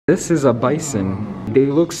This is a bison. They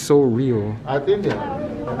look so real.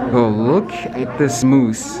 Oh, look at this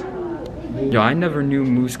moose. Yo, I never knew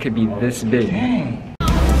moose could be this big.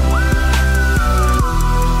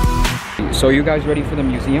 So you guys ready for the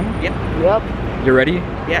museum? Yep. You ready?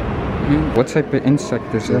 Yep. What type of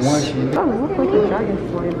insect is this? Oh, it looks like a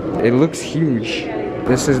dragonfly. It looks huge.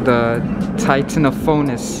 This is the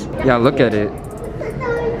Titanophonus. Yeah, look at it.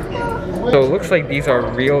 So it looks like these are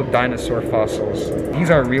real dinosaur fossils.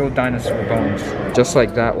 These are real dinosaur bones. Just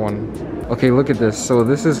like that one. Okay, look at this. So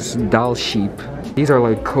this is doll sheep. These are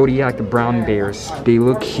like Kodiak brown bears. They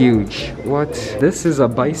look huge. What? This is a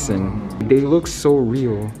bison. They look so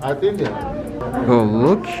real. Oh,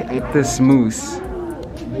 look at this moose.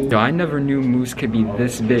 Yo, I never knew moose could be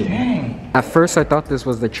this big. At first I thought this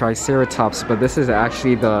was the Triceratops, but this is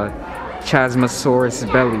actually the Chasmosaurus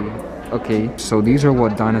belly. Okay, so these are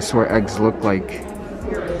what dinosaur eggs look like.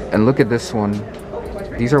 And look at this one.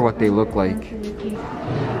 These are what they look like.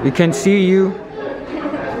 We can see you.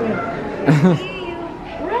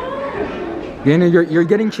 You're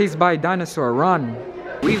getting chased by a dinosaur. Run.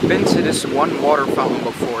 We've been to this one water fountain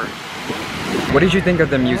before. What did you think of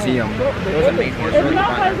the museum? It was amazing. It was really fun.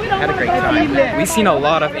 I had a great time. We've seen a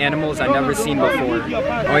lot of animals I never seen before.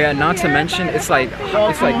 Oh yeah, not to mention it's like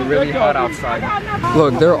really hot outside.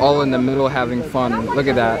 Look, they're all in the middle having fun. Look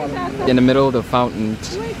at that. In the middle of the fountain.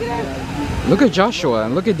 Look at Joshua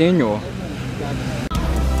and look at Daniel.